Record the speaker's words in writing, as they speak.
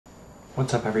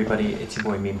What's up, everybody? It's your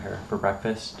boy Meme here for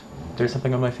breakfast. There's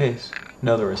something on my face.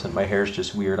 No, there isn't. My hair's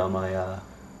just weird on my, Oh,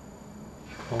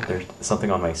 there's something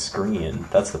on my screen.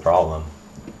 That's the problem.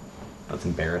 That's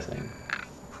embarrassing.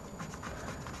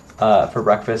 For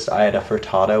breakfast, I had a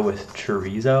frittata with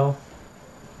chorizo.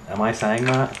 Am I saying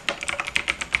that?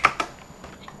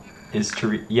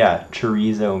 Yeah,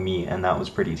 chorizo meat, and that was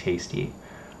pretty tasty.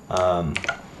 That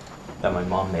my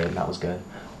mom made, and that was good.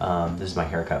 This is my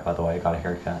haircut, by the way. I got a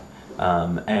haircut.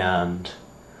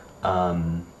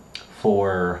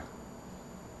 For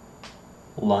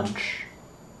lunch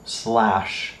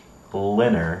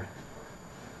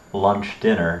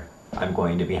dinner, I'm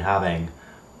going to be having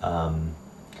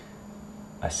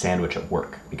a sandwich at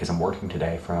work because I'm working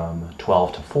today from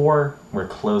 12 to 4. We're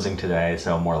closing today,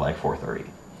 so more like 4:30.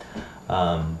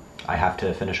 I have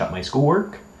to finish up my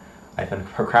schoolwork. I've been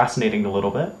procrastinating a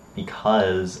little bit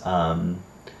because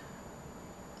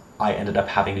I ended up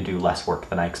having to do less work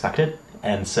than I expected,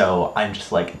 and so I'm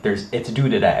just like, it's due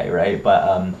today, right?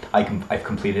 But I've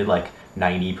completed like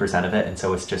 90% of it, and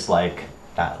so it's just like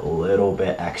that little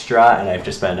bit extra, and I've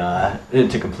just been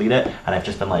to complete it, and I've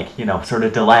just been like, sort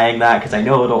of delaying that because I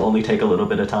know it'll only take a little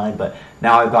bit of time, but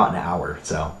now I've got an hour,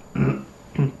 so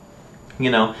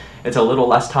it's a little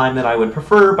less time than I would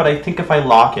prefer, but I think if I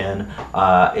lock in,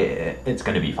 it's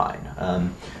going to be fine.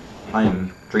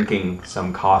 I'm drinking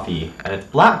some coffee, and it's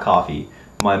black coffee.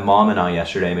 My mom and I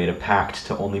yesterday made a pact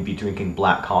to only be drinking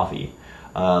black coffee.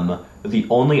 The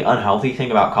only unhealthy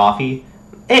thing about coffee,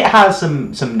 it has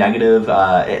some negative,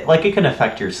 it can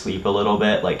affect your sleep a little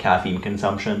bit, like caffeine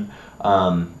consumption.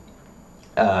 But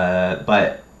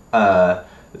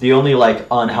the only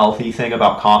unhealthy thing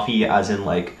about coffee, as in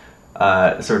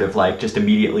just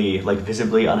immediately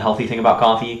visibly unhealthy thing about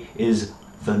coffee, is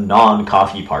the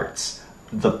non-coffee parts.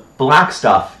 The black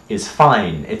stuff is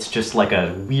fine. It's just like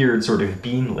a weird sort of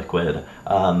bean liquid.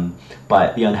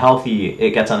 But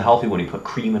it gets unhealthy when you put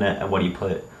cream in it and when you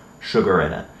put sugar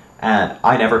in it. And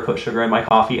I never put sugar in my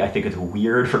coffee. I think it's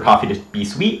weird for coffee to be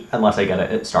sweet unless I get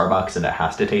it at Starbucks and it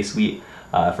has to taste sweet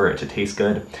for it to taste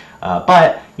good.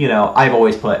 But I've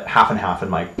always put half and half in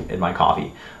my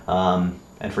coffee. And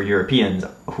for Europeans,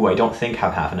 who I don't think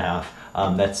have half and half,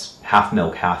 that's half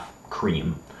milk, half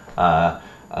cream.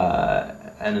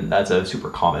 And that's a super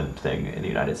common thing in the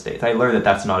United States. I learned that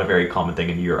that's not a very common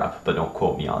thing in Europe, but don't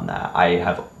quote me on that. I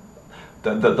have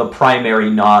the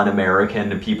primary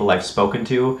non-American people I've spoken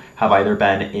to have either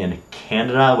been in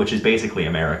Canada, which is basically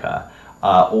America,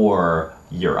 or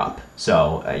Europe.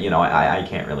 So I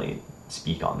can't really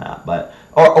speak on that, but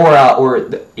or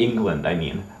England, I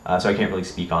mean. So I can't really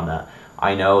speak on that.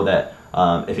 I know that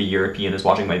if a European is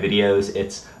watching my videos,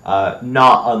 it's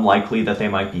not unlikely that they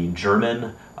might be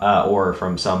German or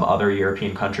from some other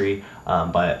European country.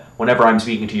 But whenever I'm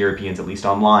speaking to Europeans, at least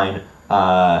online,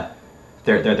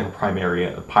 they're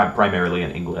primarily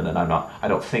in England, and I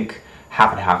don't think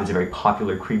half and half is a very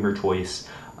popular creamer choice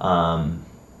in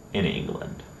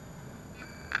England.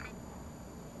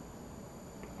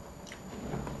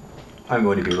 I'm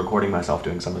going to be recording myself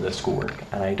doing some of this schoolwork,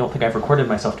 and I don't think I've recorded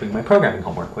myself doing my programming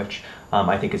homework, which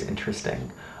I think is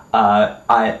interesting.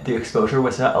 The exposure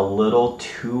was set a little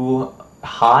too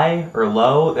high or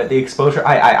low. The exposure,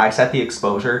 I set the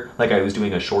exposure like I was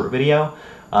doing a short video,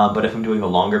 but if I'm doing a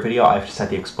longer video, I have to set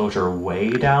the exposure way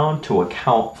down to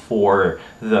account for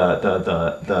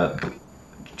the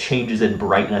changes in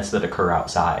brightness that occur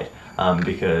outside,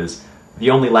 because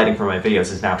the only lighting for my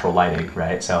videos is natural lighting,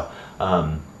 right? So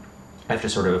I have to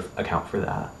sort of account for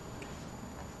that.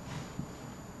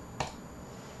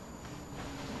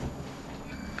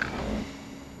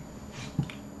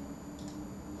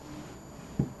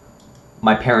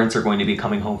 My parents are going to be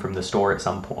coming home from the store at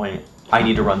some point. I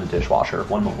need to run the dishwasher.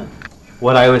 One moment.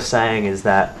 What I was saying is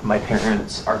that my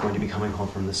parents are going to be coming home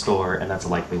from the store, and that's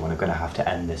likely when I'm going to have to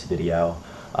end this video.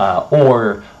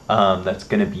 Or that's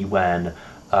going to be when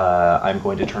I'm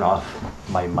going to turn off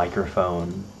my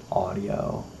microphone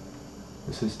audio.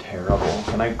 This is terrible.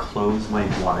 Can I close my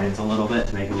blinds a little bit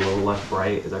to make it a little less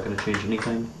bright? Is that going to change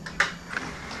anything?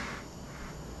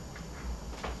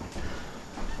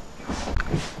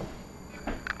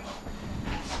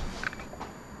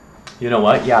 You know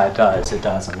what? Yeah, it does. It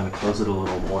does. I'm going to close it a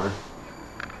little more.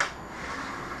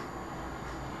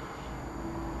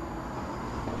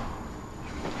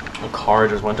 A car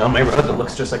just went down my road that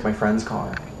looks just like my friend's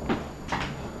car.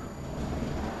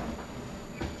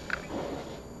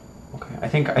 Okay, I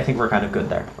think we're kind of good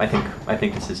there. I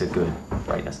think this is a good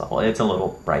brightness level. It's a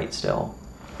little bright still.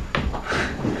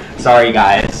 Sorry,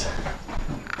 guys.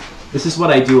 This is what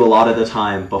I do a lot of the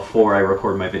time before I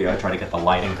record my video. I try to get the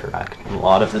lighting correct. A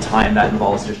lot of the time that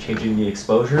involves just changing the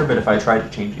exposure, but if I try to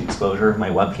change the exposure of my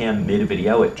webcam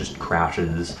mid-video, it just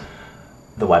crashes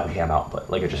the webcam output.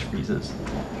 Like, it just freezes.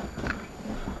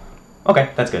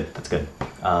 Okay, that's good, that's good.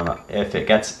 If it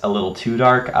gets a little too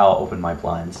dark, I'll open my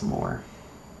blinds some more.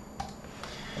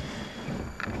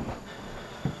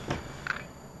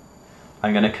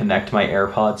 I'm gonna connect my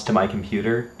AirPods to my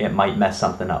computer. It might mess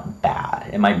something up bad.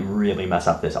 It might really mess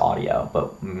up this audio,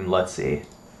 but let's see.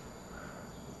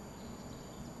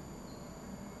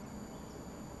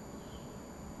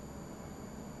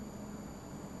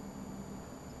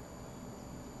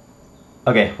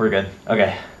 Okay, we're good.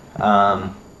 Okay.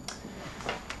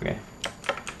 Okay.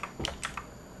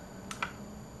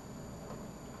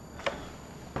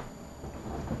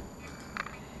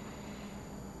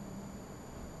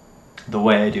 The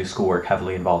way I do schoolwork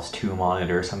heavily involves 2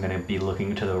 monitors, so I'm going to be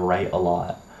looking to the right a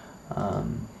lot.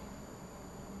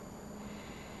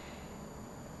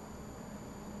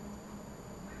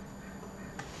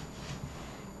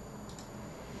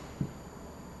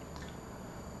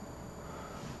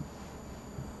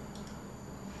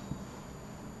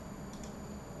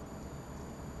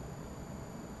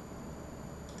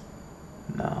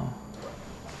 No.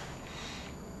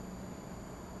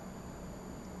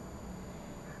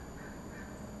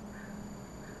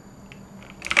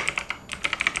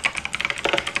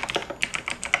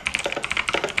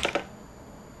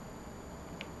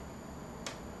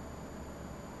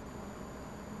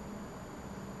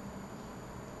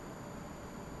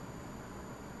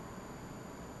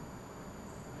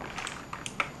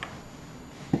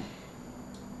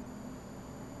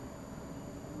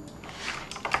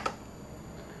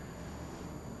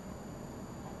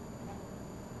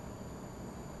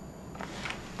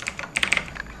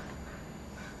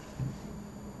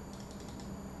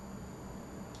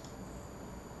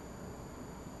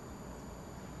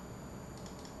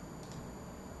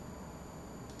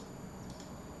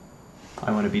 I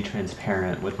want to be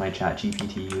transparent with my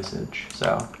ChatGPT usage,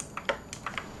 so.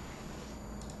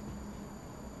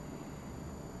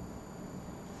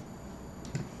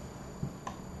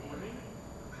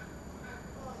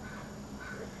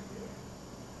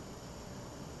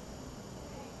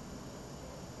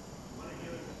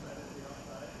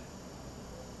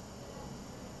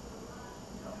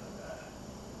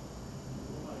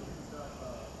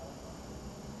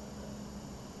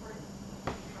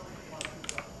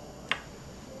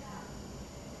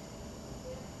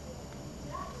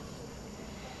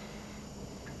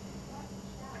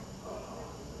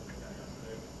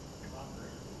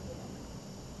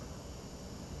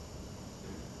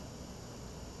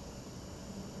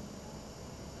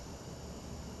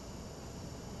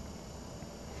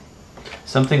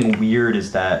 Something weird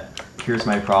is that, here's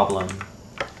my problem.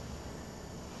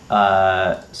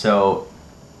 So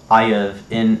I have,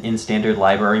 in standard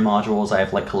library modules, I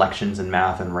have like collections and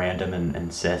math and random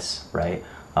and sys, right?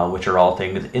 Which are all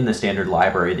things in the standard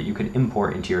library that you can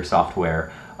import into your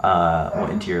software,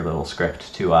 into your little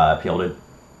script to be able to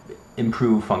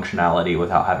improve functionality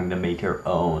without having to make your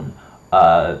own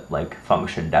like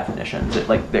function definitions.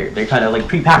 They're kind of like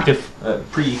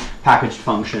pre-packaged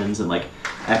functions and like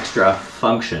extra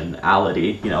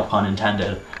functionality, you know, pun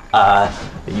intended, that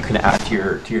you can add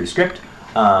to your script.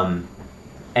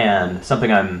 And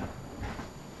something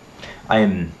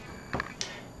I'm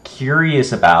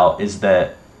curious about is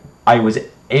that I was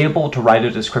able to write a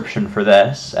description for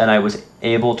this, and I was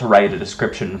able to write a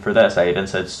description for this. I even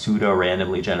said pseudo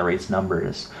randomly generates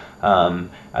numbers,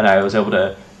 and I was able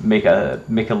to make a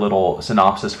little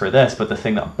synopsis for this. But the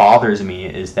thing that bothers me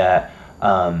is that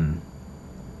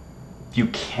you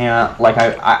can't, like,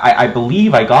 I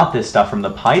believe I got this stuff from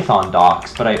the Python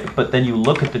docs, but then you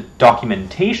look at the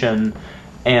documentation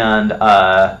and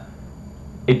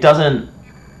it doesn't.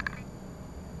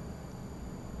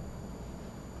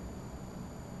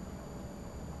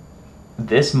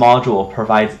 This module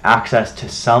provides access to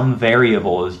some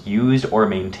variables used or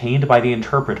maintained by the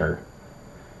interpreter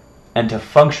and to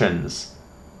functions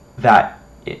that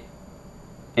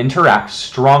interact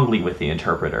strongly with the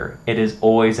interpreter. It is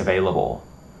always available.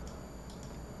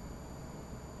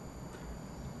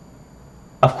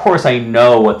 Of course, I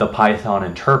know what the Python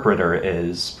interpreter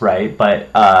is, right? But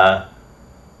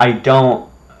I don't.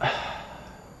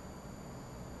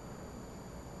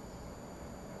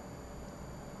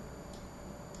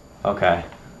 Okay,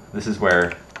 this is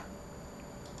where.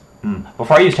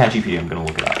 Before I use ChatGPT, I'm going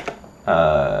to look it up.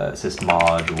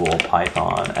 Sysmodule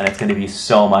Python, and it's going to be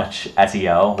so much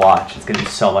SEO. Watch, it's going to be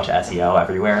so much SEO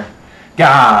everywhere.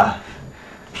 Gah!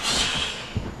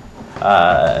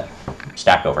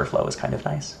 Stack Overflow is kind of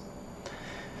nice.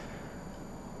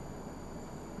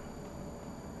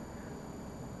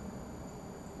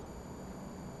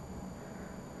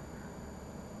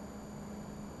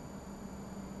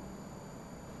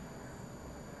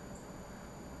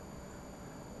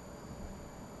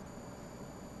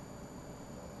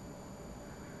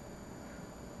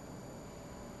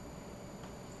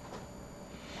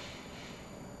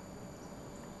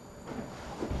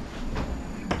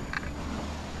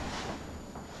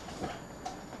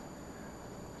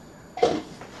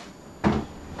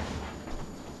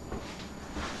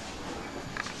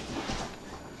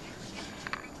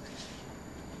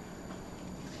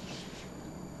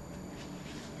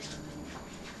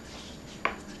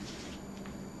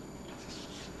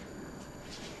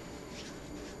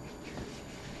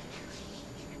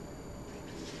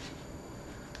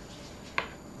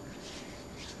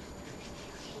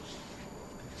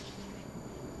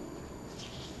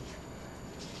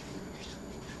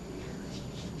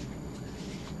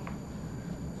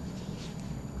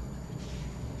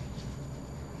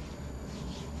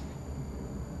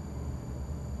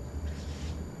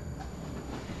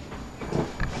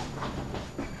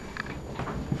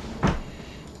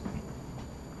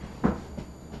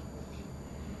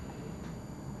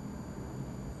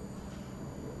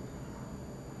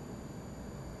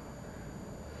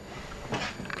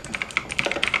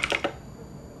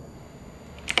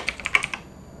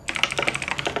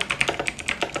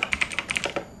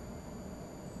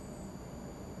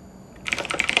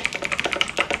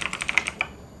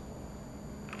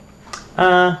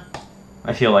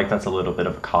 I feel like that's a little bit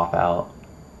of a cop-out.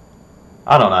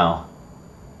 I don't know.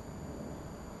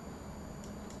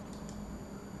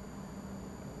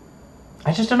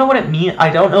 I just don't know what it means.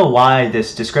 I don't know why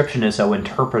this description is so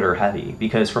interpreter heavy,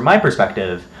 because from my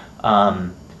perspective, so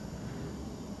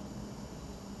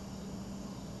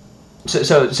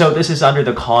this is under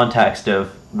the context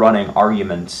of running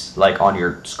arguments like on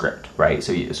your script, right?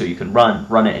 So you can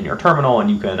run it in your terminal,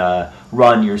 and you can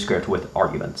run your script with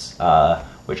arguments,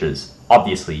 which is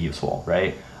obviously useful,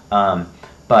 right?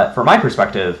 But from my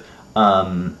perspective,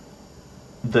 the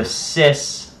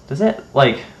sys, does it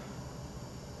like,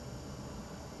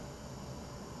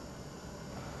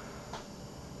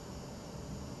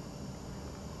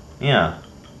 yeah.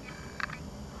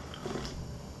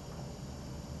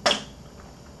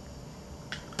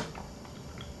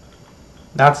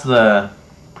 That's the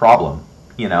problem,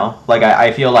 you know? Like,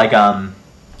 I feel like, I'm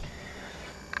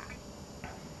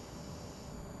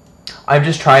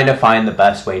just trying to find the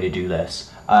best way to do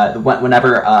this.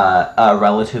 Whenever a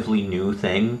relatively new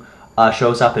thing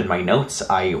shows up in my notes,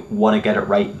 I want to get it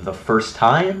right the first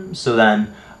time, so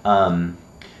then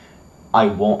I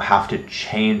won't have to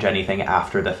change anything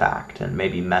after the fact and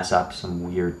maybe mess up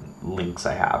some weird links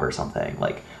I have or something.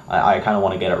 Like, I kind of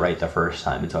want to get it right the first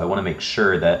time, and so I want to make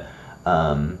sure that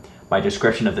my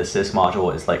description of the sys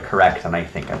module is like correct, and I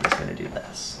think I'm just going to do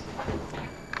this.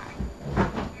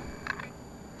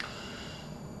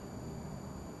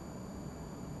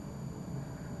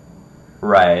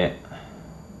 Right.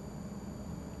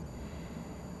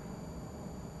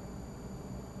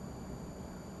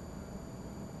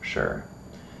 Sure.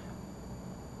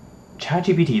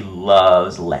 ChatGPT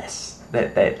loves lists.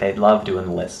 They love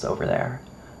doing lists over there.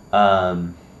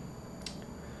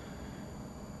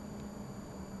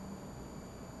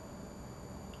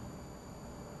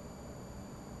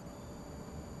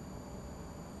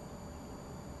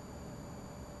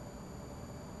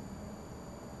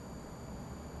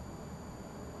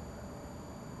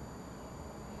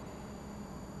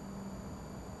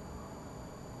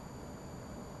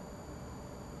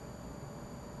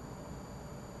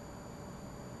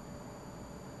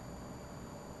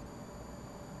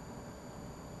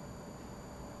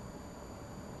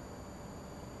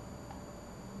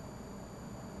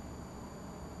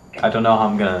 I don't know how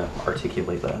I'm gonna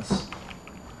articulate this.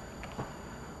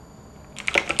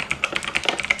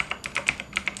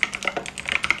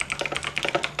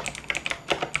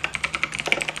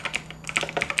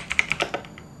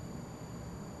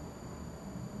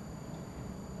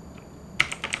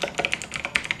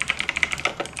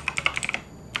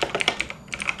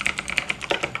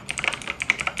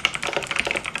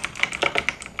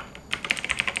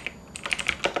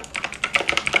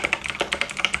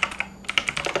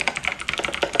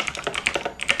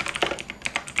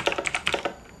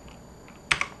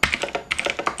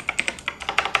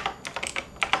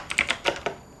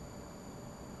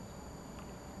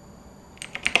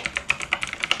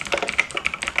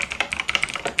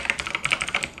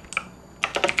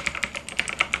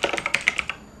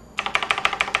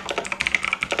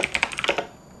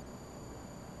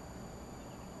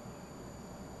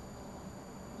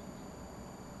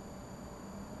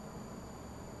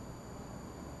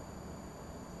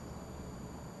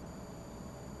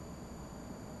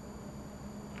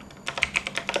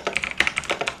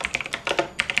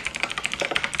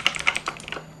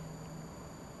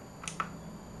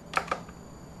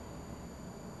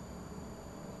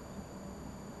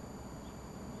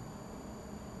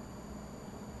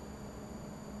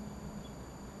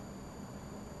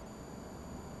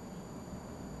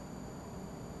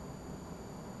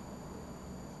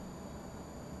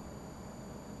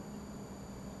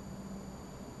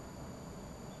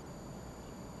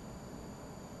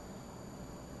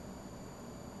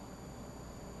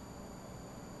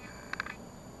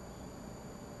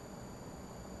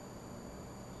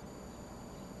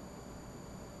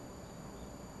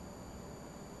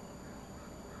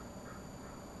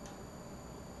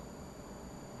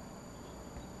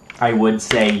 I would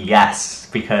say yes,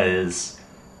 because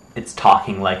it's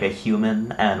talking like a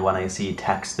human, and when I see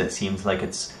text that seems like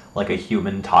it's like a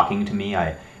human talking to me,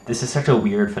 this is such a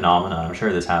weird phenomenon. I'm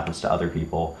sure this happens to other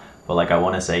people, but like I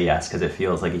want to say yes because it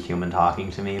feels like a human talking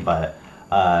to me, but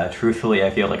truthfully I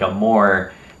feel like I'm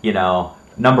more, you know,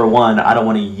 number one, I don't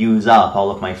want to use up all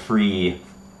of my free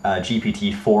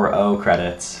GPT 4.0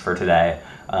 credits for today,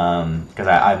 because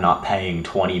I'm not paying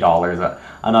 $20.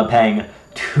 I'm not paying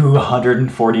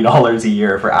 $240 a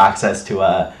year for access to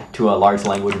a large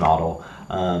language model,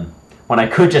 when I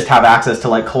could just have access to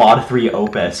like Claude 3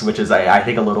 Opus, which is I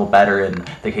think a little better in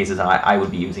the cases I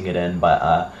would be using it in.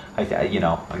 But you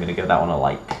know, I'm gonna give that one a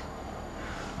like.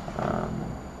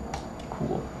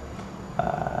 Cool.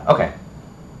 Okay.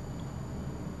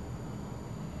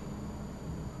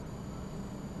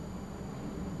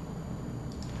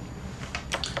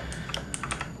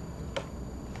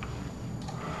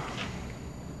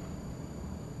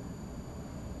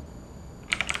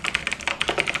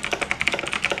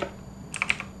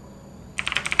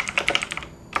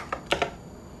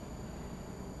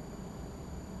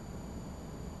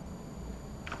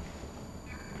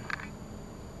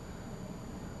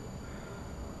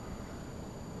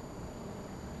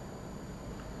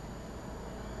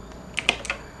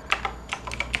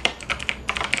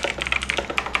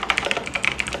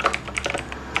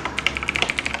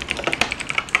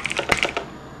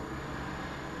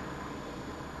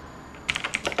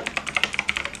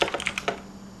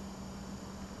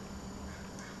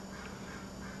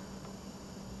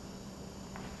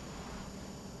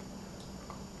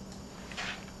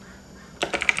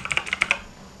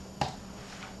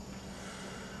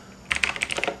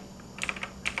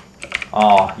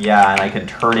 Oh, yeah, and I can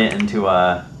turn it into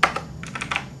a...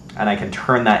 And I can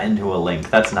turn that into a link.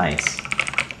 That's nice.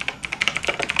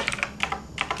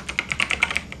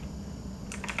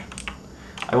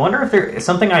 I wonder if there...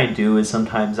 Something I do is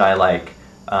sometimes I, like,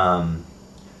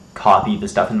 copy the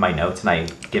stuff in my notes and I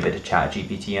give it to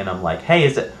ChatGPT and I'm like,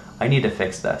 hey, I need to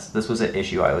fix this. This was an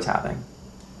issue I was having.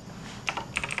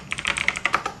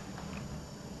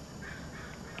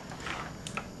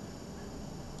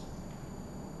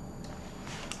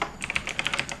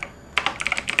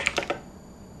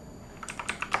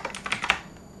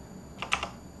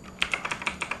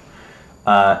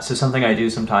 So something I do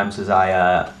sometimes is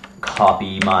I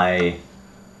copy my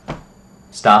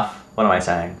stuff. What am I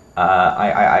saying?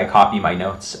 I copy my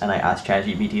notes and I ask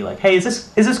ChatGPT like, hey,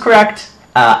 is this correct?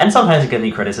 And sometimes it gives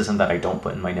me criticism that I don't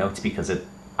put in my notes because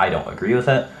I don't agree with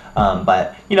it.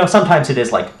 But you know, sometimes it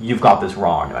is like, you've got this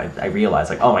wrong. And I realize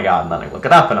like, oh my god, and then I look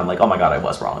it up and I'm like, oh my god, I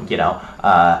was wrong. You know.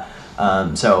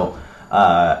 So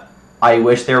I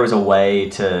wish there was a way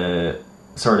to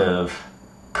sort of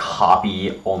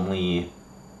copy only.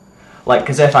 Like,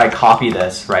 because if I copy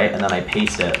this, right, and then I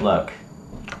paste it, look,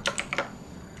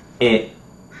 it,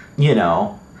 you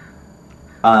know,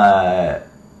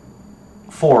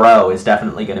 4.0 is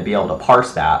definitely going to be able to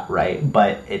parse that, right,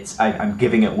 but I'm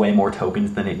giving it way more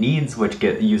tokens than it needs, which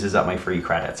uses up my free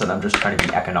credits, and I'm just trying to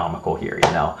be economical here,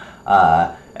 you know,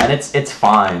 and it's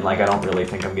fine. Like, I don't really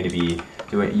think I'm going to be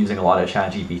using a lot of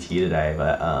ChatGPT today,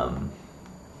 but,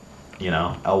 you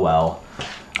know, oh well.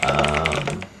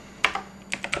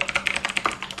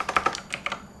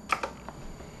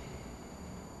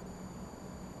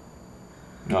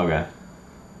 Okay.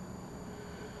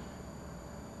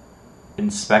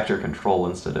 Inspector control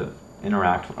instead of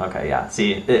interact. Okay, yeah.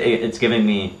 See, it's giving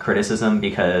me criticism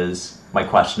because my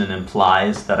question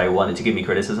implies that I wanted to give me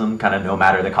criticism, kind of no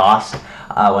matter the cost,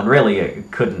 when really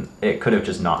it couldn't. It could have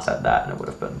just not said that, and it would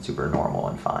have been super normal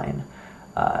and fine.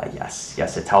 Yes,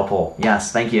 it's helpful.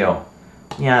 Yes, thank you.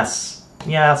 Yes.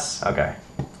 Okay.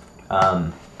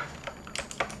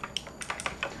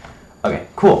 Okay.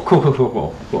 Cool.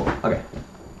 Okay.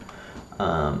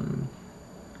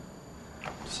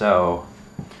 So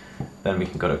then we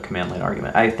can go to command line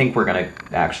argument. I think we're going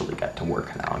to actually get to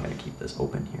work now. I'm going to keep this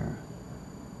open here.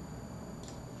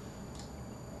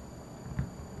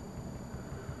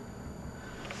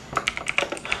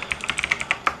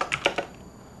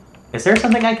 Is there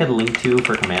something I could link to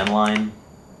for command line?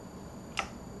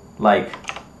 Like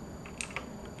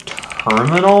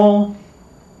terminal?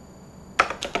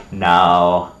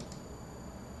 No.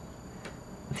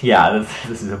 Yeah,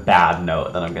 this is a bad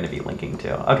note that I'm going to be linking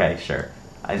to. Okay, sure.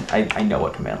 I know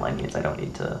what command line means. I don't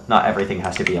need to... Not everything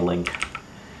has to be a link.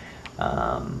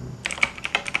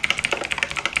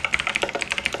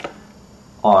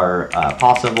 Are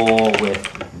possible with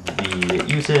the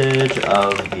usage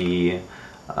of the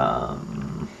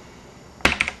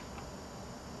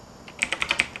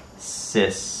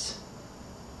sys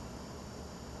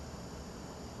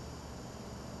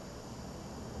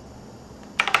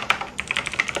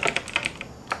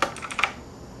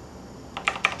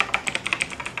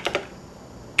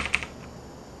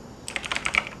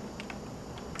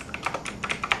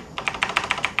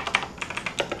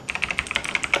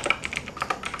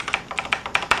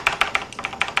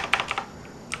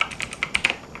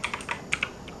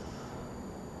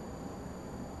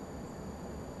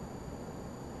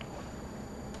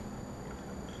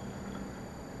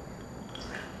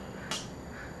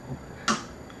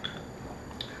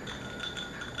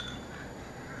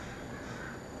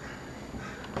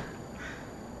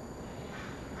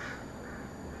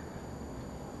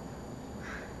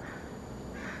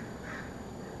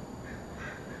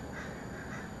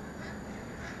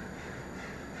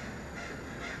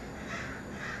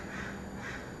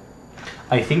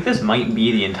I think this might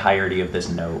be the entirety of this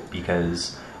note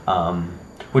because,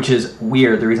 which is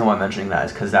weird. The reason why I'm mentioning that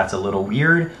is because that's a little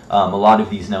weird. A lot of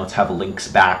these notes have links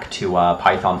back to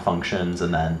Python functions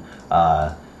and then,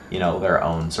 you know, their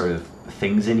own sort of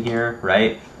things in here,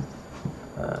 right?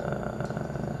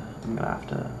 I'm gonna have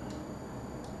to.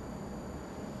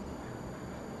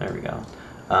 There we go.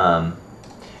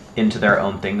 Into their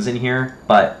own things in here,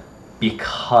 but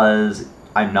because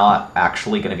I'm not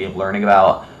actually going to be learning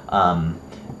about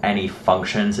any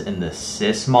functions in the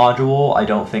sys module, I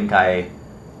don't think I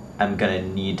am going to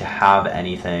need to have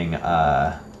anything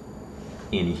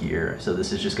in here. So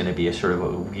this is just going to be a sort of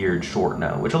a weird short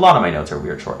note, which a lot of my notes are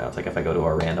weird short notes. Like if I go to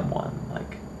a random one,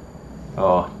 like,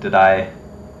 oh, did I?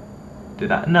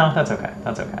 No, that's okay.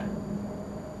 That's okay.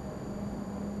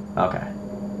 Okay.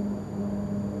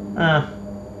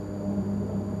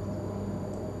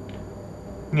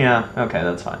 Yeah, okay,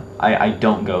 that's fine. I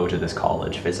don't go to this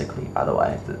college physically, by the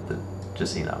way,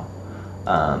 just so you know.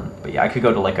 But yeah, I could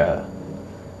go to like a,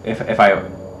 if I,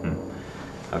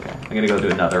 okay, I'm gonna go to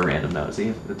another random note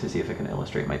to see if I can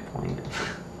illustrate my point.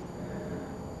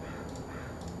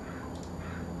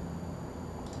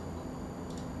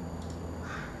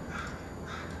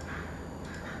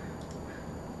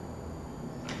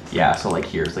 Yeah, so like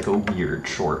here's like a weird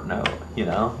short note, you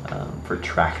know, for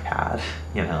trackpad,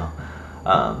 you know.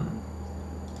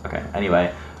 Okay,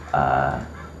 anyway,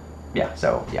 yeah,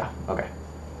 so yeah, okay.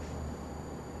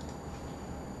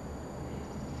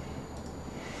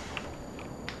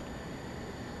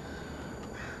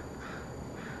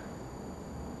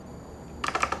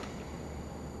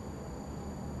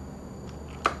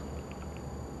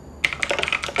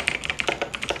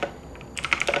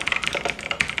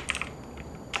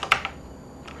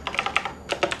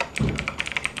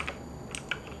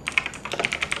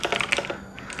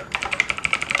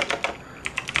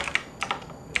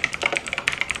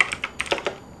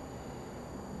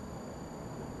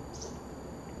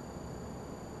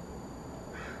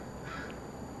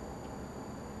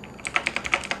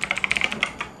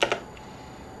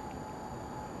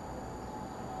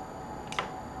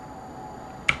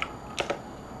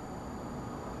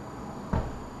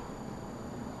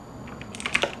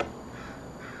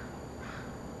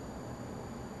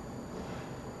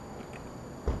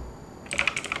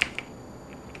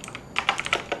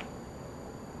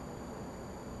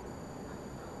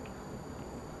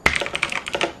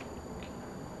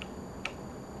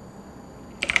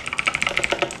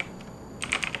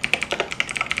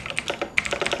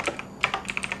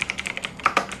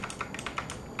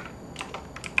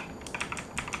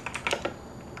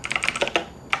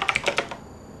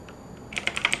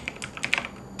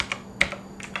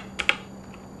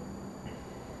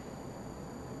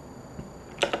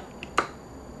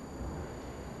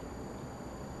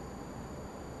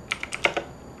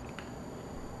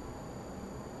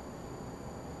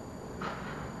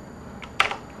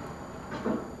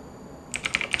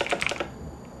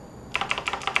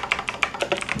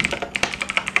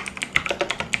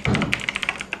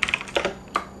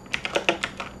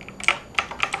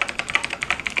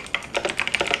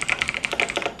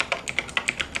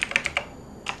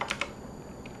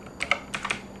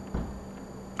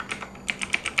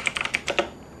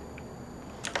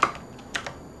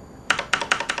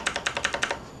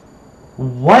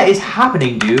 What is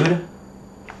happening, dude?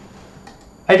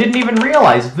 I didn't even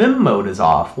realize Vim mode is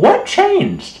off. What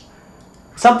changed?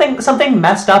 Something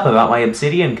messed up about my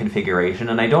Obsidian configuration,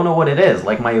 and I don't know what it is.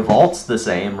 Like, my vault's the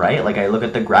same, right? Like, I look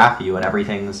at the graph view and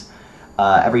everything's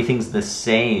the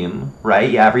same,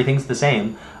 right? Yeah, everything's the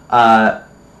same. But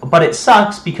it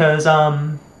sucks because,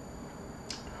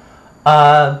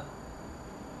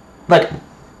 like,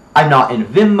 I'm not in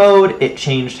Vim mode. It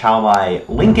changed how my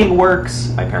linking works.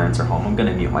 My parents are home. I'm going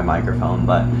to mute my microphone,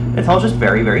 but it's all just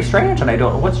very, very strange, and I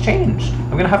don't know what's changed.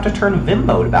 I'm going to have to turn Vim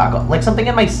mode back on. Like, something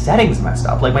in my settings messed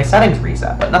up. Like, my settings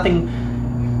reset, but nothing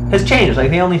has changed. Like,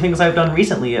 the only things I've done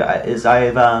recently is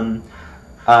I've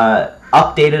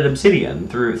updated Obsidian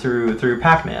through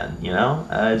Pac-Man, you know?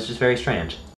 It's just very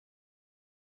strange.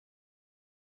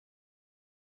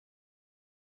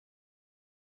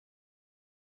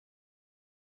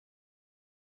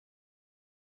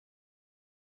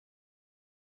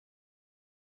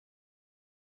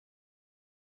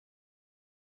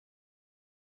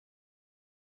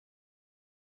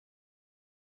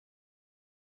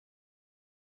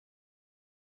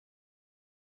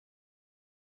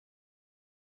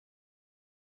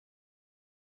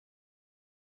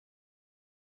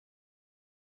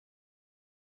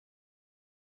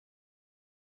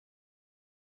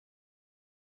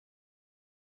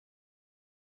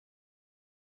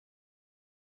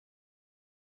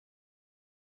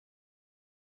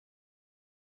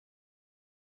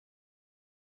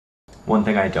 One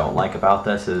thing I don't like about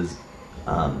this is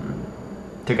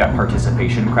to get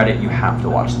participation credit, you have to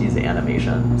watch these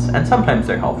animations. And sometimes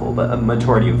they're helpful, but a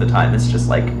majority of the time it's just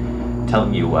like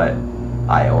telling you what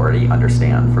I already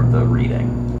understand from the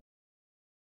reading.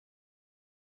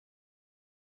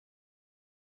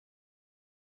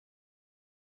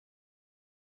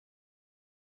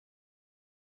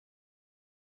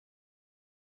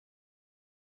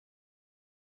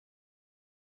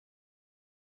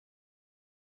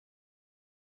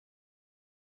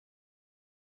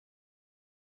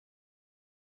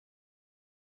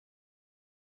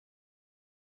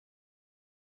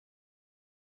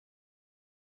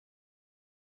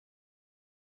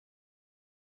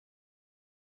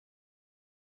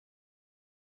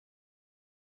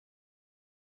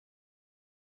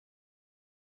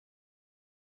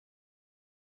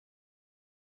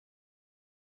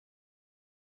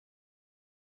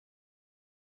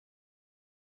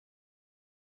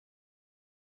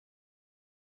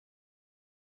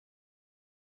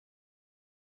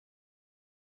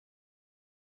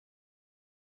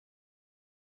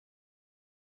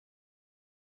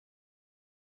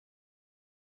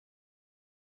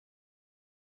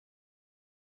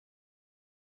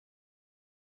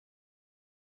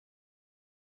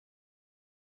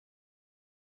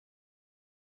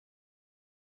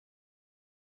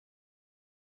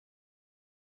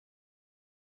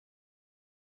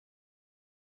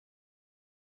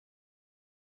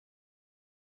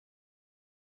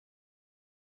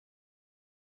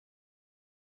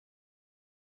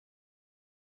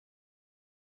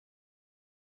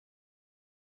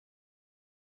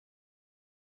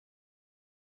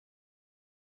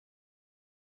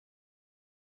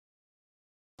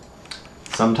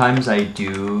 Sometimes I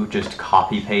do just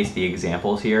copy paste the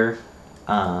examples here.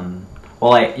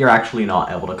 You're actually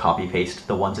not able to copy paste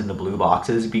the ones in the blue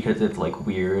boxes because it's like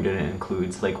weird and it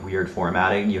includes like weird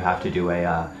formatting. You have to do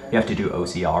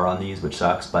OCR on these, which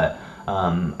sucks. But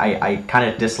I kind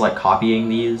of dislike copying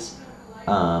these.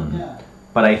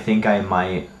 But I think I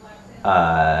might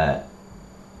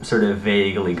sort of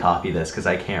vaguely copy this because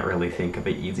I can't really think of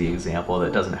an easy example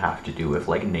that doesn't have to do with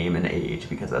like name and age,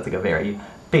 because that's like a very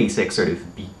basic sort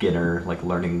of beginner, like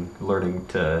learning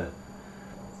to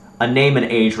a name and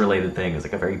age related thing is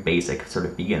like a very basic sort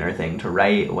of beginner thing to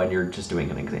write when you're just doing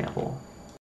an example.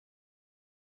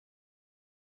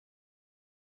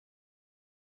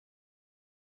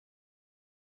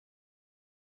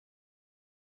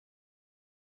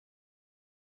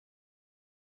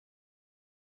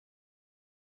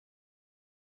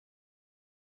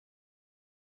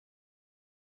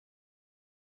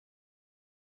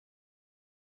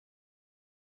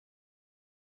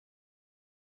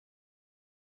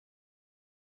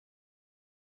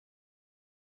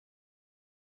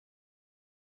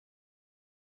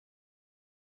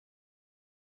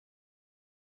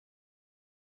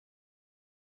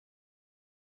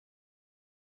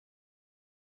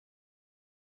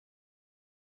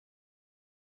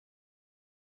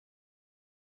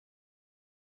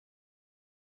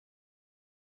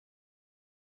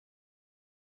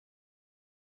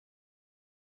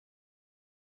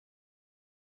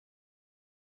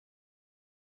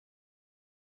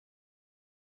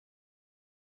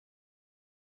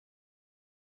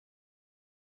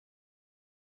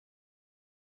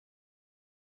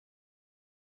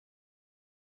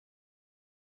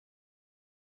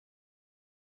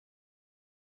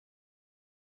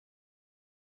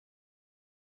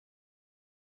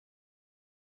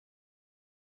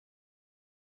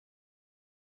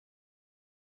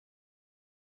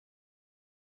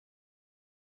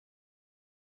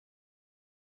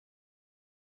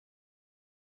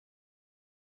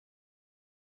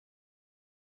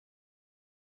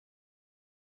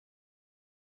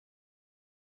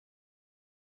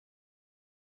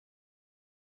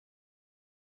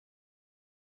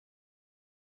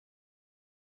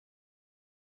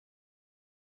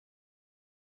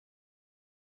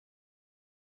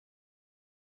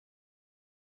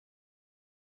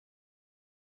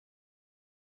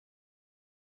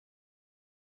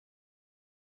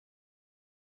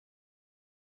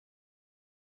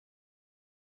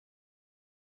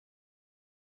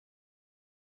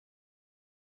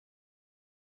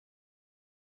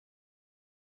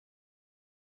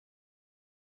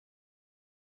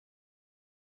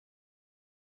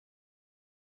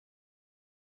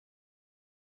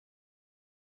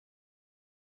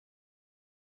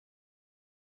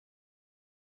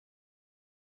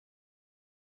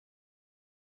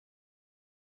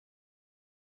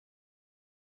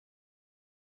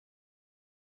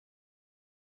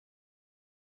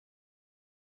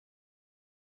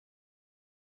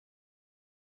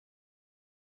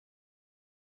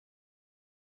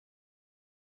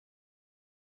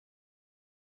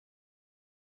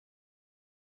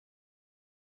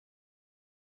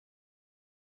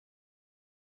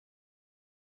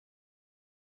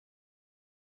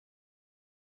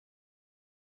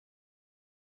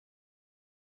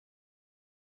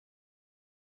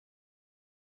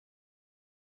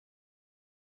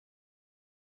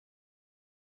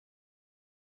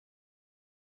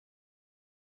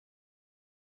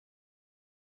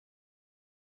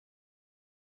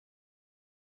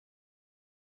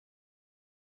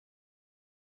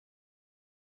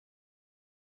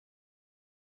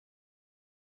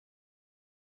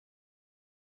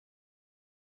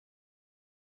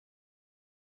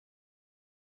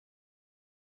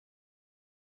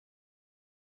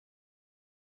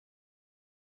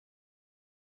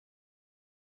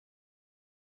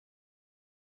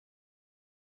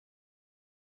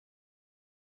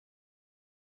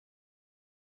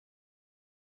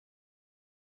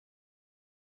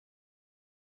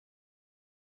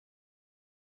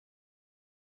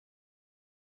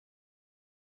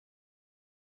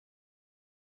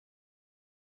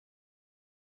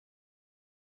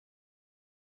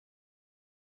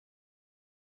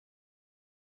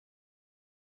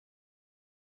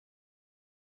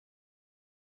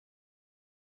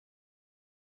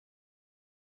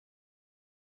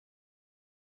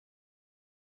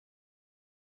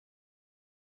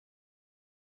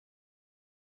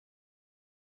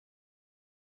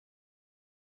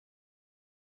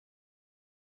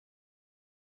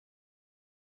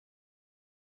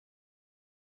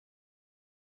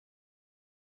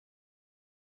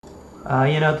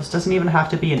 This doesn't even have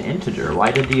to be an integer.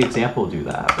 Why did the example do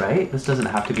that, right? This doesn't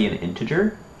have to be an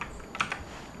integer.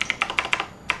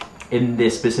 In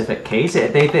this specific case,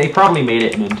 they probably made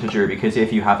it an integer because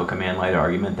if you have a command line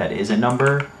argument that is a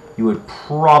number, you would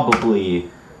probably,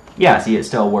 yeah, see, it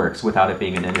still works without it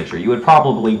being an integer. You would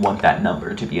probably want that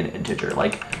number to be an integer.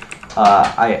 Like,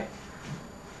 I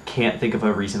can't think of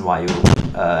a reason why you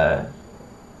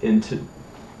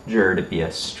integer to be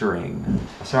a string.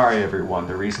 Sorry, everyone.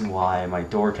 The reason why my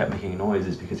door kept making noise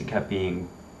is because it kept being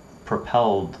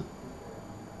propelled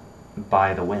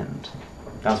by the wind.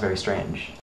 That was very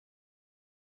strange.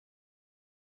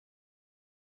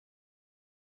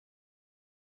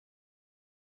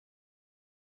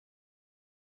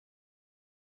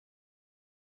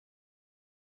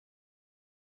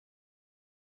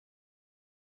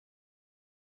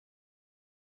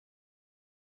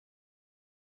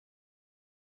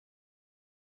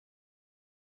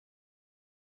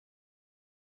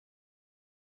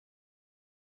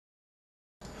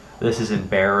 This is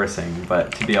embarrassing,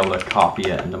 but to be able to copy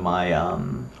it into my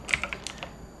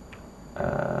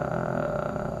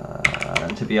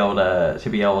to be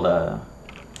able to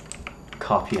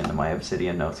copy into my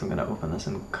Obsidian notes, I'm gonna open this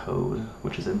in code,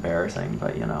 which is embarrassing,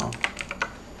 but you know.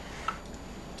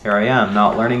 Here I am,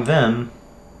 not learning Vim.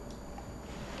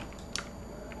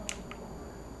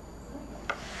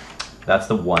 That's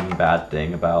the one bad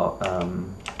thing about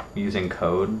using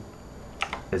code,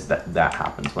 is that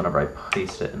happens whenever I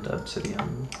paste it into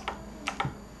Obsidian.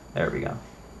 There we go.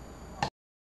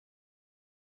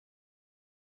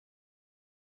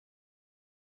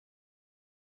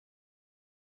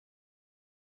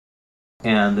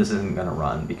 And this isn't gonna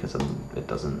run because it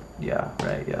doesn't, yeah,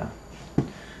 right, yeah.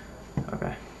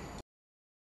 Okay.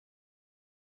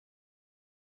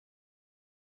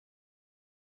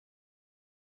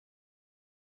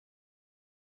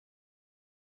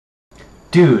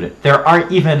 Dude, there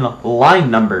aren't even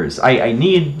line numbers. I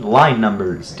need line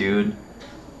numbers, dude.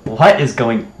 What is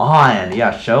going on?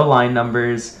 Yeah, show line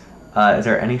numbers. Is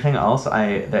there anything else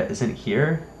that isn't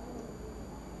here?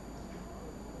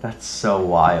 That's so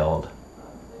wild.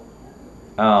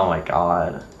 Oh my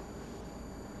god.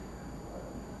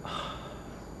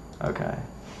 Okay.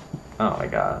 Oh my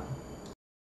god.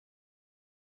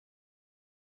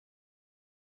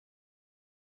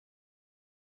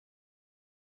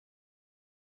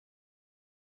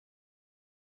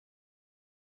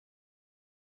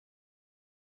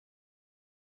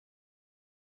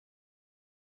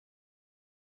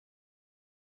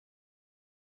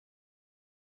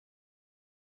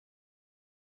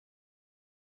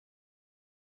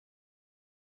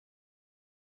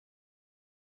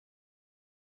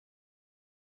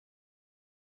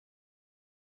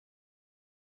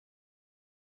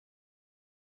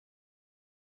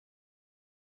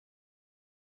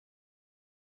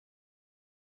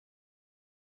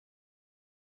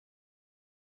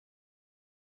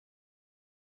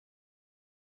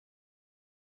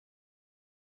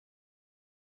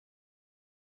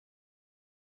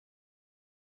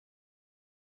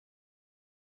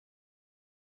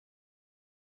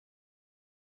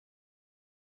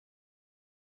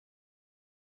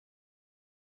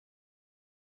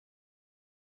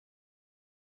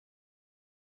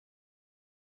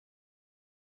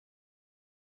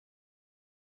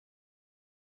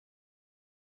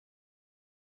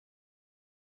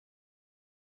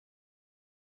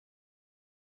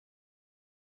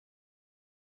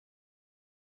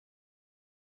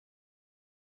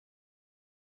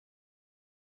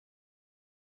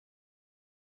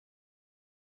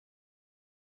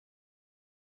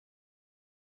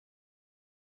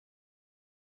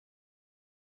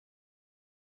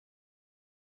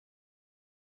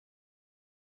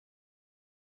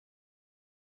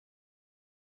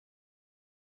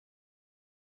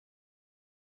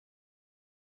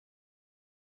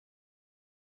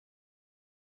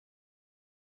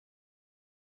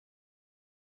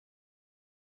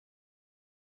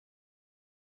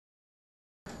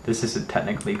 This isn't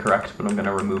technically correct, but I'm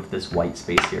gonna remove this white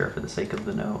space here for the sake of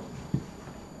the note.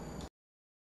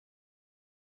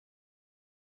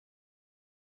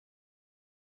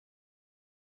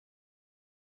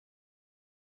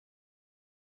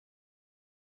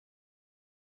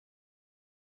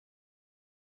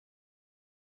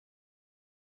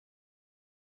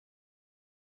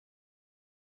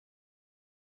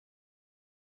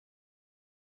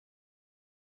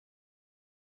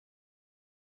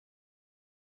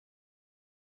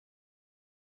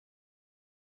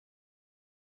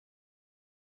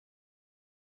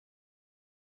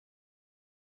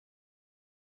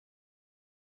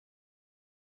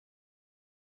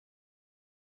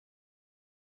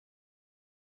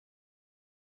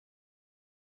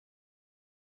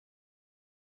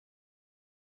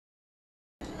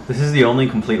 This is the only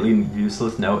completely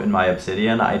useless note in my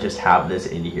Obsidian. I just have this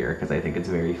in here because I think it's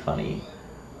very funny.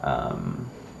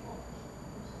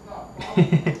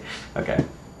 Okay,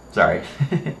 sorry.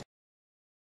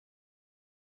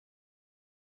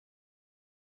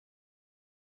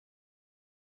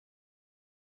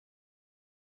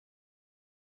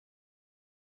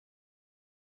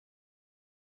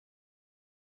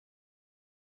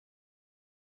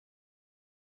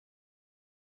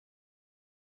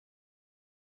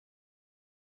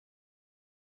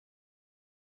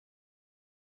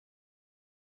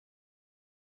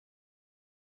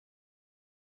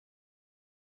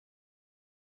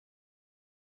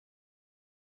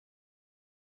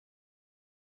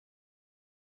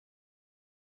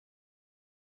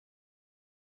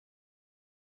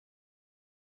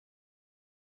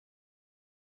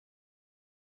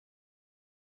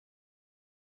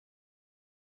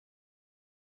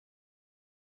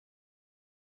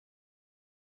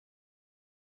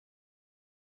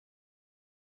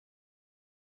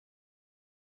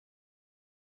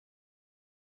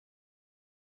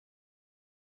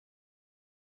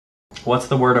 What's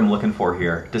the word I'm looking for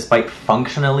here? Despite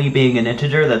functionally being an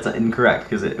integer, that's incorrect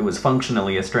because it was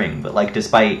functionally a string. But like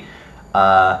despite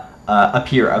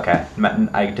appear, okay,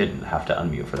 I didn't have to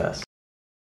unmute for this.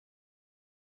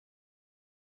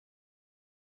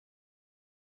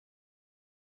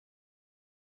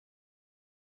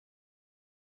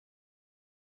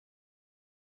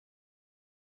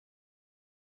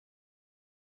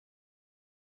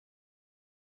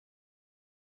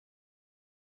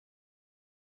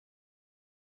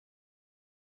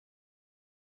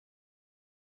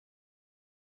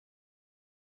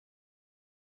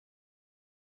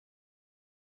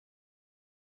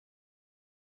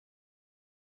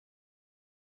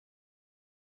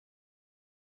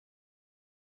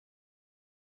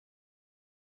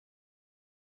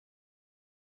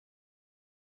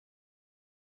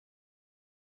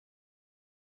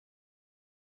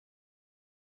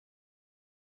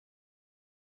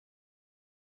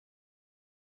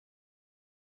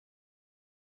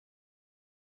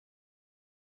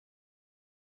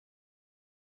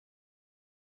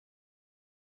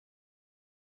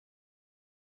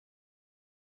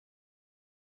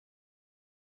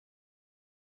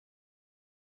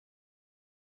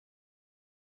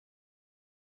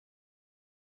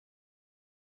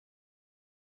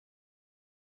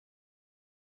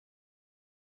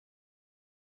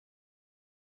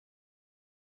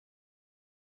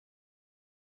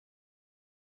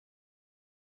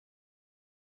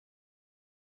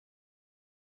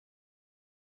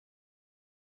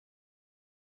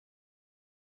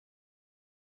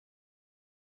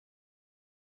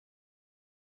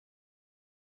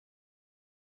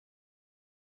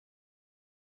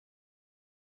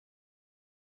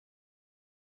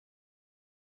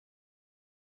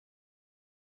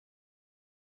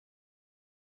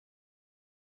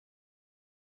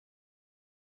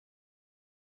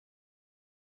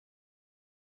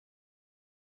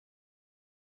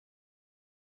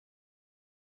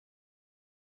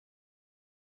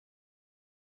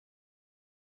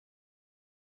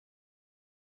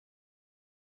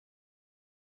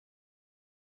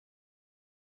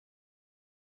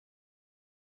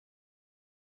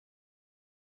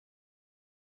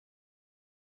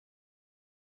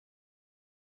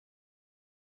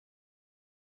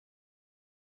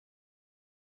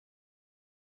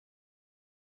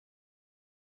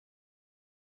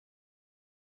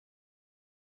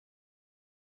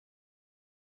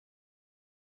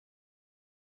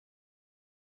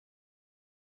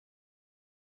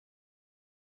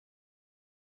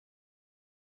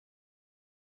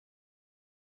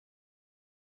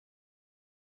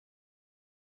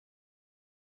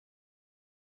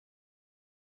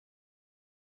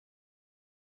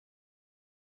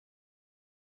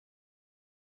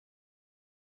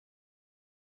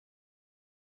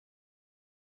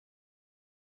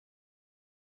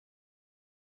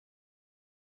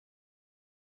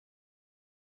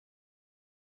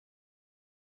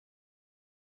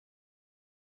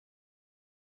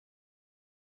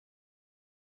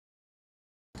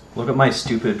 Look at my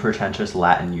stupid, pretentious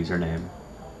Latin username.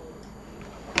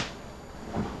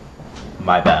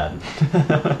 My bad.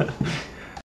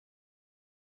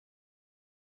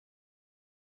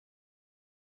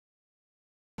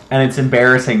 And it's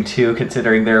embarrassing too,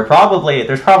 considering there's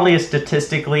probably a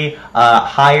statistically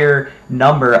higher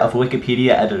number of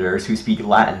Wikipedia editors who speak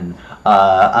Latin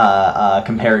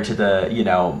compared to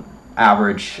the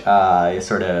average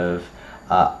sort of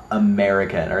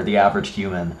American or the average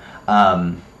human.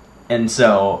 And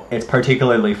so it's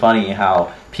particularly funny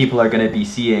how people are going to be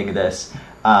seeing this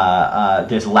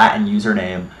this Latin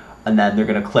username and then they're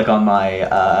gonna click on my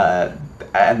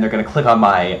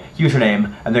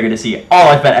username, and they're gonna see all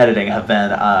I've been editing have been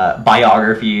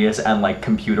biographies and like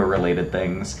computer related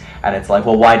things. And it's like,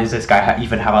 well, why does this guy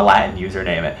even have a Latin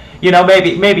username? You know,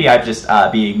 maybe I'm just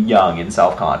being young and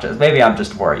self-conscious. Maybe I'm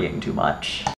just worrying too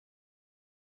much.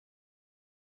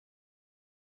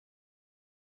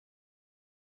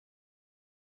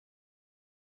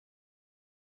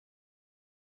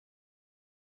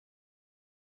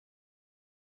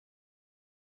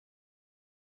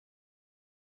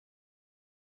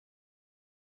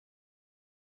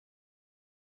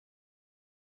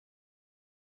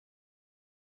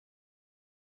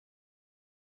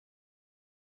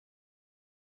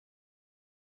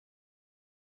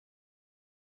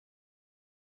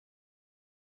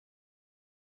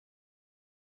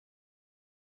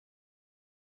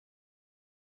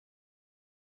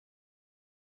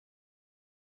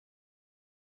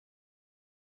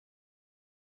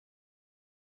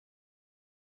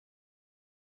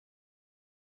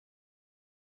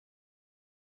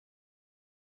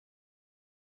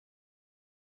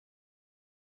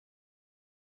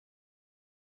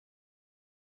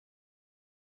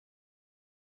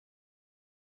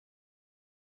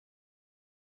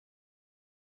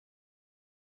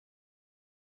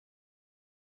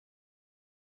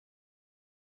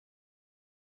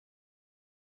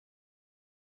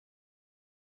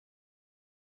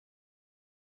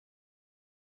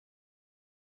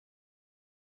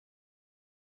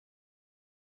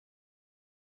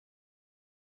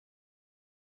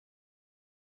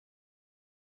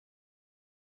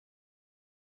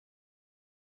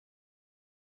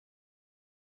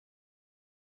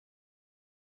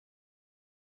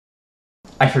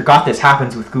 I forgot this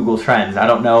happens with Google Trends. I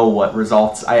don't know what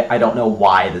results. I don't know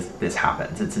why this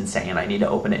happens. It's insane. I need to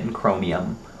open it in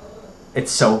Chromium.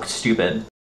 It's so stupid.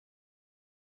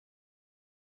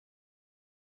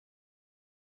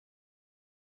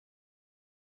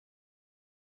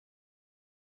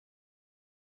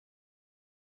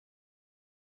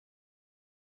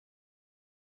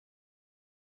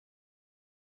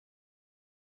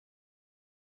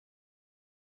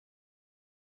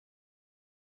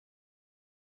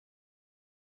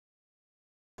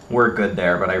 We're good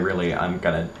there, but I'm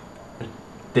gonna.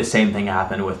 The same thing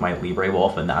happened with my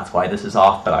LibreWolf, and that's why this is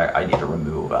off. But I need to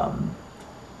remove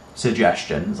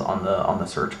suggestions on the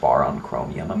search bar on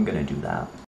Chromium. I'm gonna do that.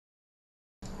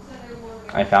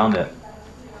 I found it.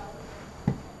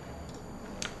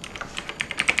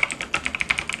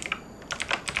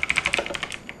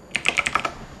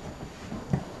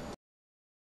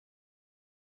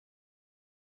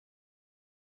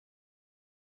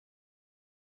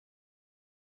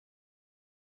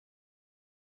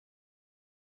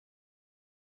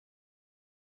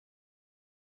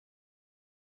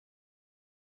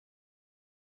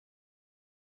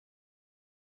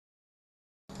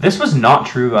 This was not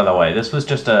true, by the way. This was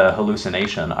just a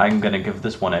hallucination. I'm going to give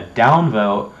this one a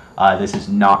downvote. This is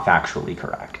not factually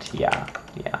correct. Yeah.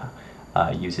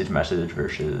 Usage message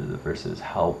versus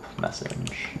help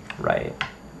message. Right.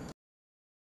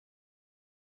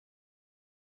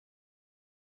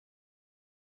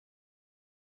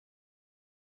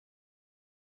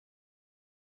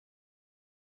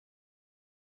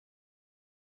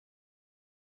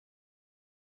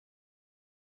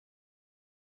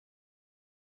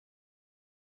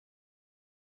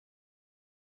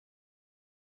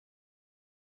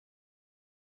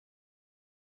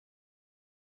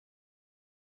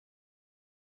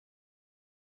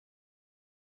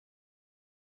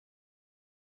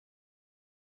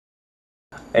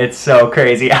 It's so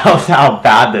crazy how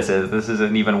bad this is. This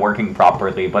isn't even working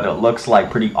properly, but it looks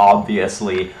like pretty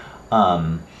obviously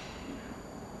help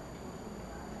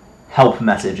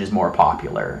message is more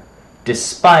popular,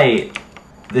 despite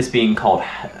this being called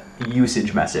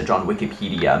usage message on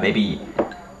Wikipedia. Maybe,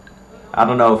 I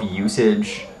don't know if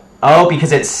usage. Oh,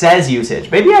 because it says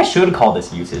usage. Maybe I should call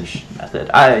this usage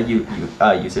method.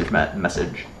 Usage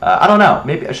message. I don't know.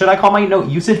 Maybe should I call my note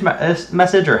usage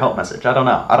message or help message? I don't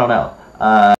know.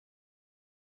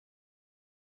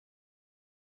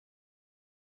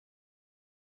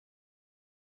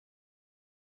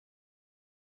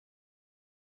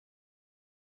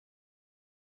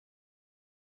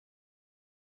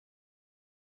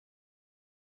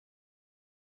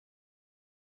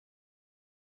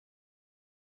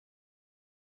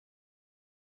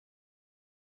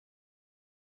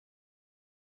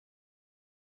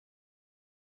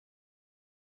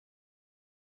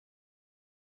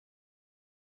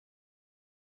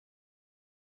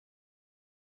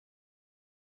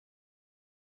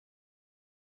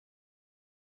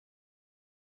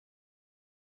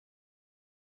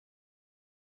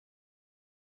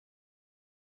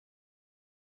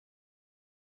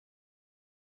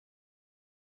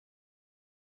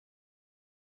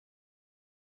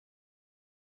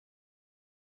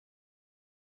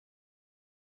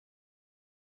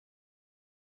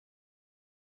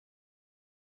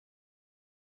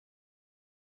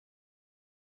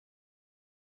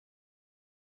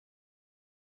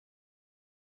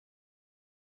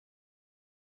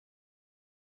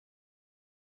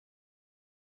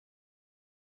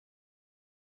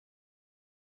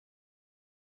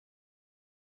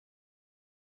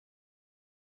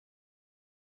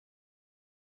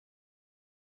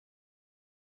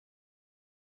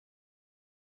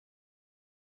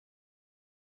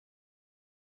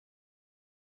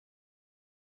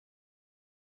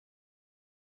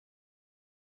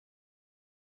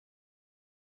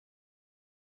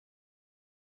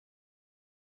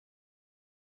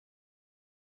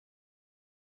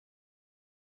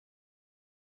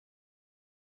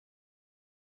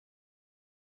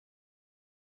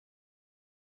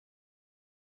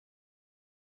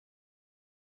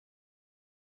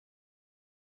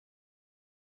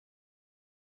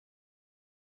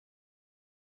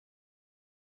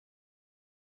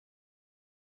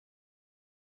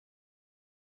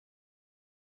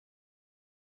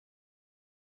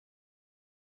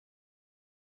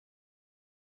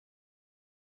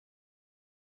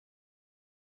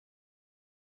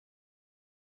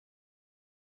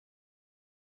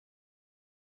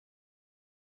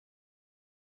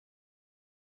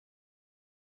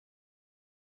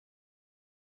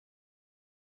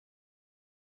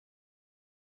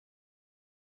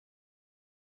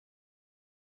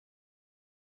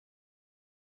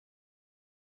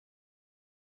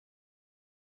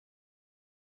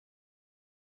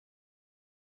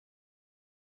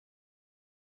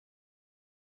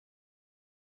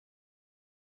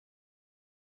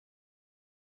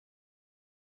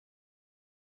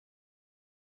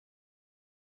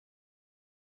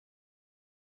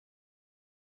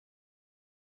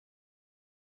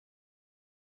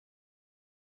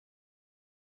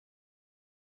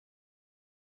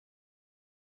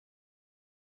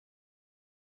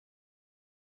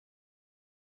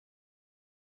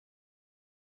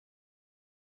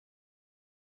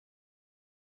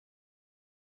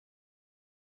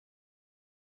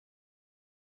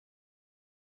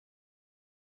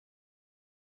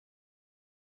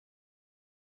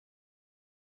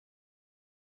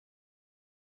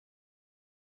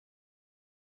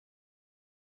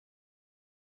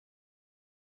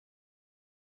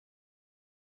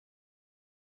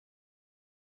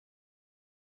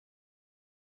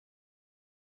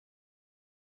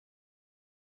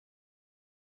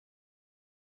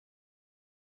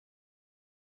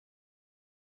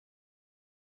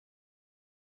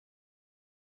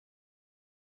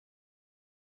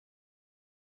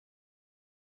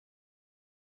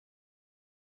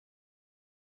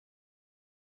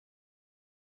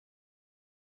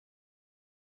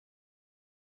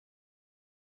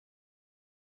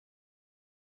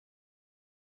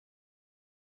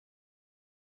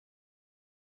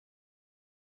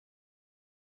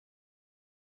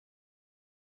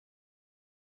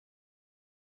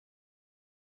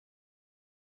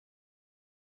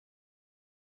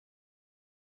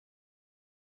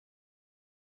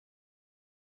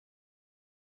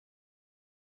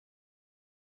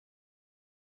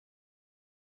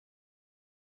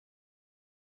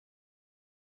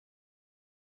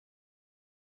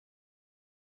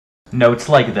 Notes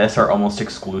like this are almost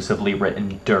exclusively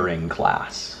written during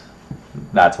class.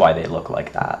 That's why they look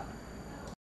like that.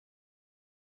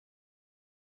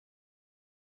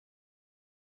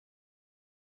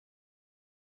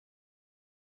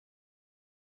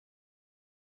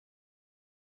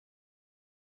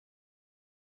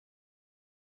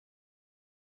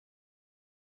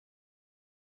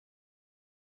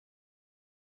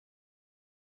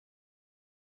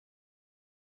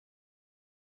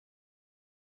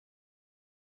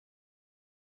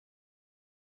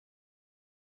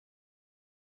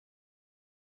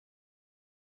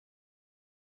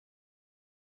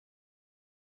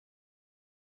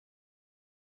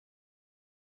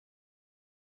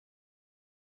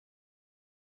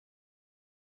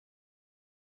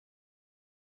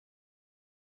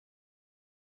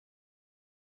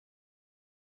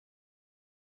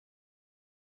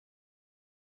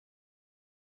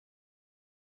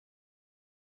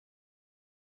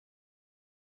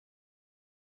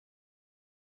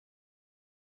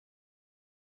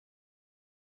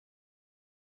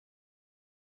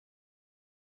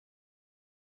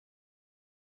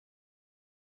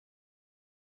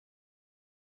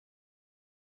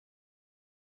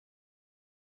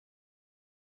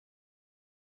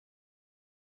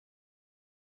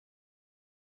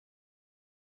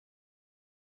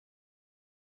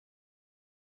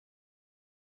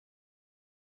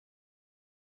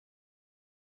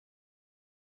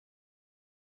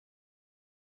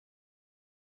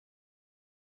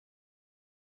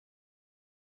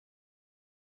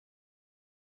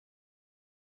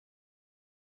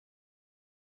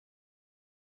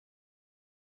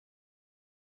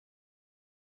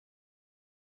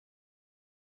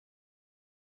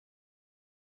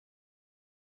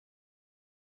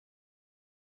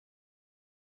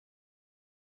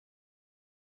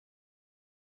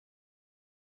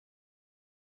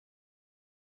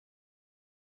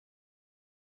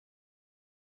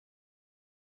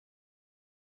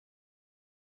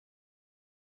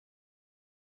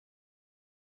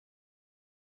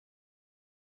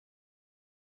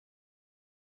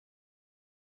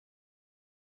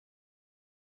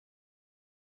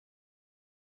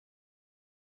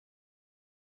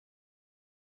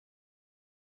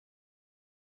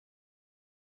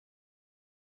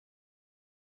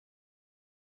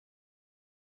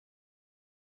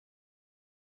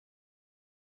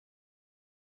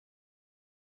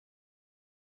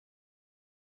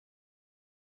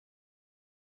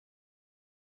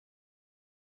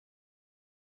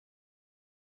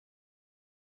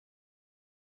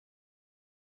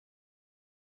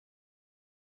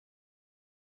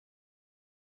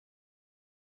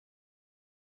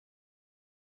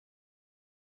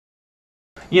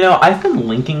 You know, I've been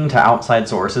linking to outside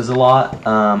sources a lot.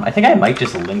 I think I might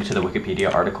just link to the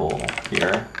Wikipedia article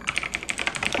here.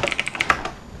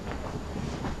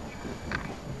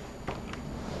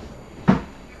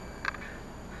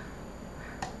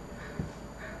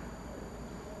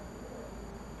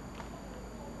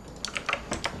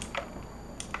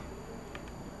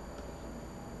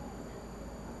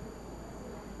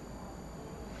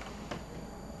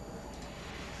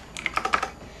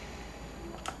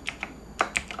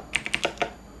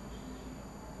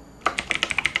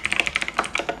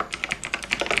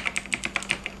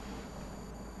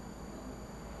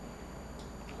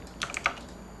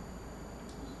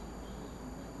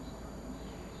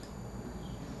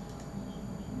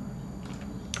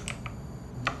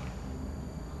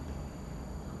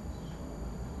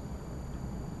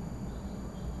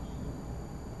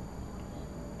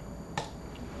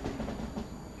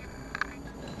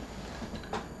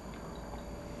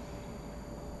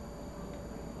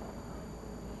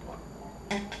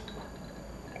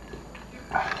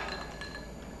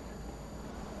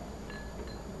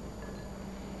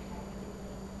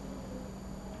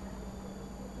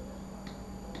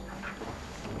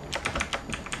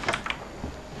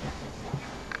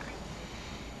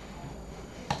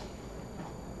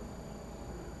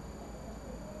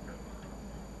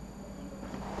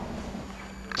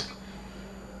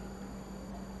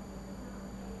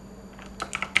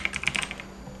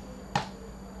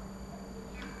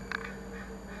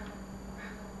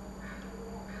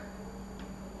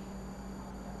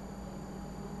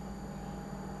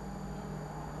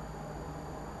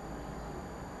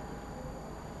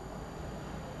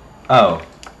 Oh.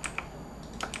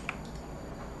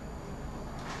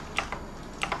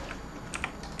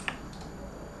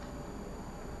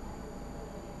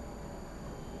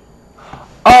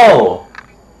 Oh!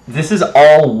 This is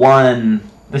all one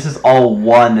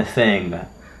thing.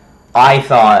 I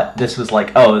thought this was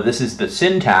like, oh, this is the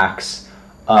syntax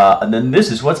And then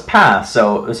this is what's passed.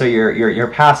 So you're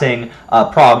passing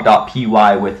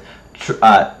prog.py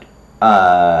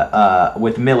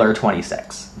with Miller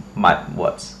 26.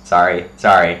 Whoops. Sorry.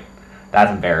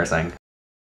 That's embarrassing.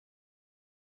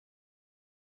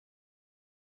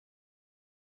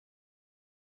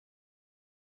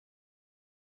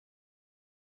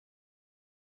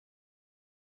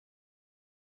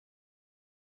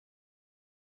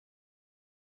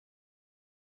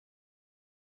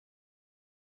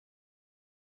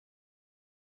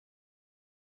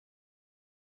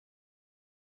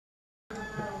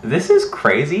 This is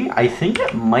crazy. I think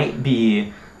it might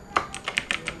be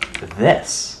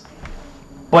this.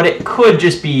 But it could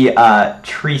just be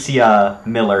Tricia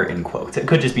Miller in quotes. It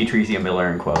could just be Tricia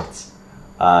Miller in quotes.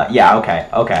 Yeah, okay.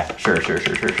 Sure.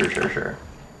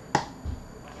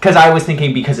 Because I was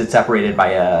thinking because it's separated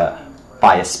by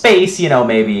a space, you know,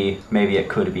 maybe it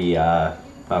could be,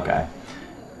 okay.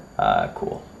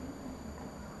 Cool.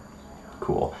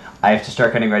 I have to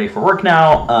start getting ready for work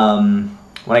now.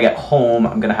 When I get home,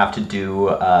 I'm going to have to do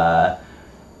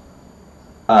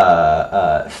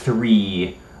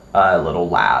 3 little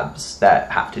labs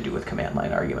that have to do with command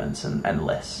line arguments and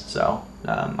lists. So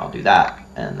I'll do that,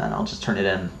 and then I'll just turn it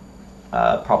in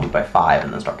probably by 5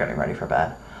 and then start getting ready for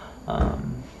bed.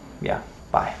 Yeah,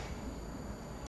 bye.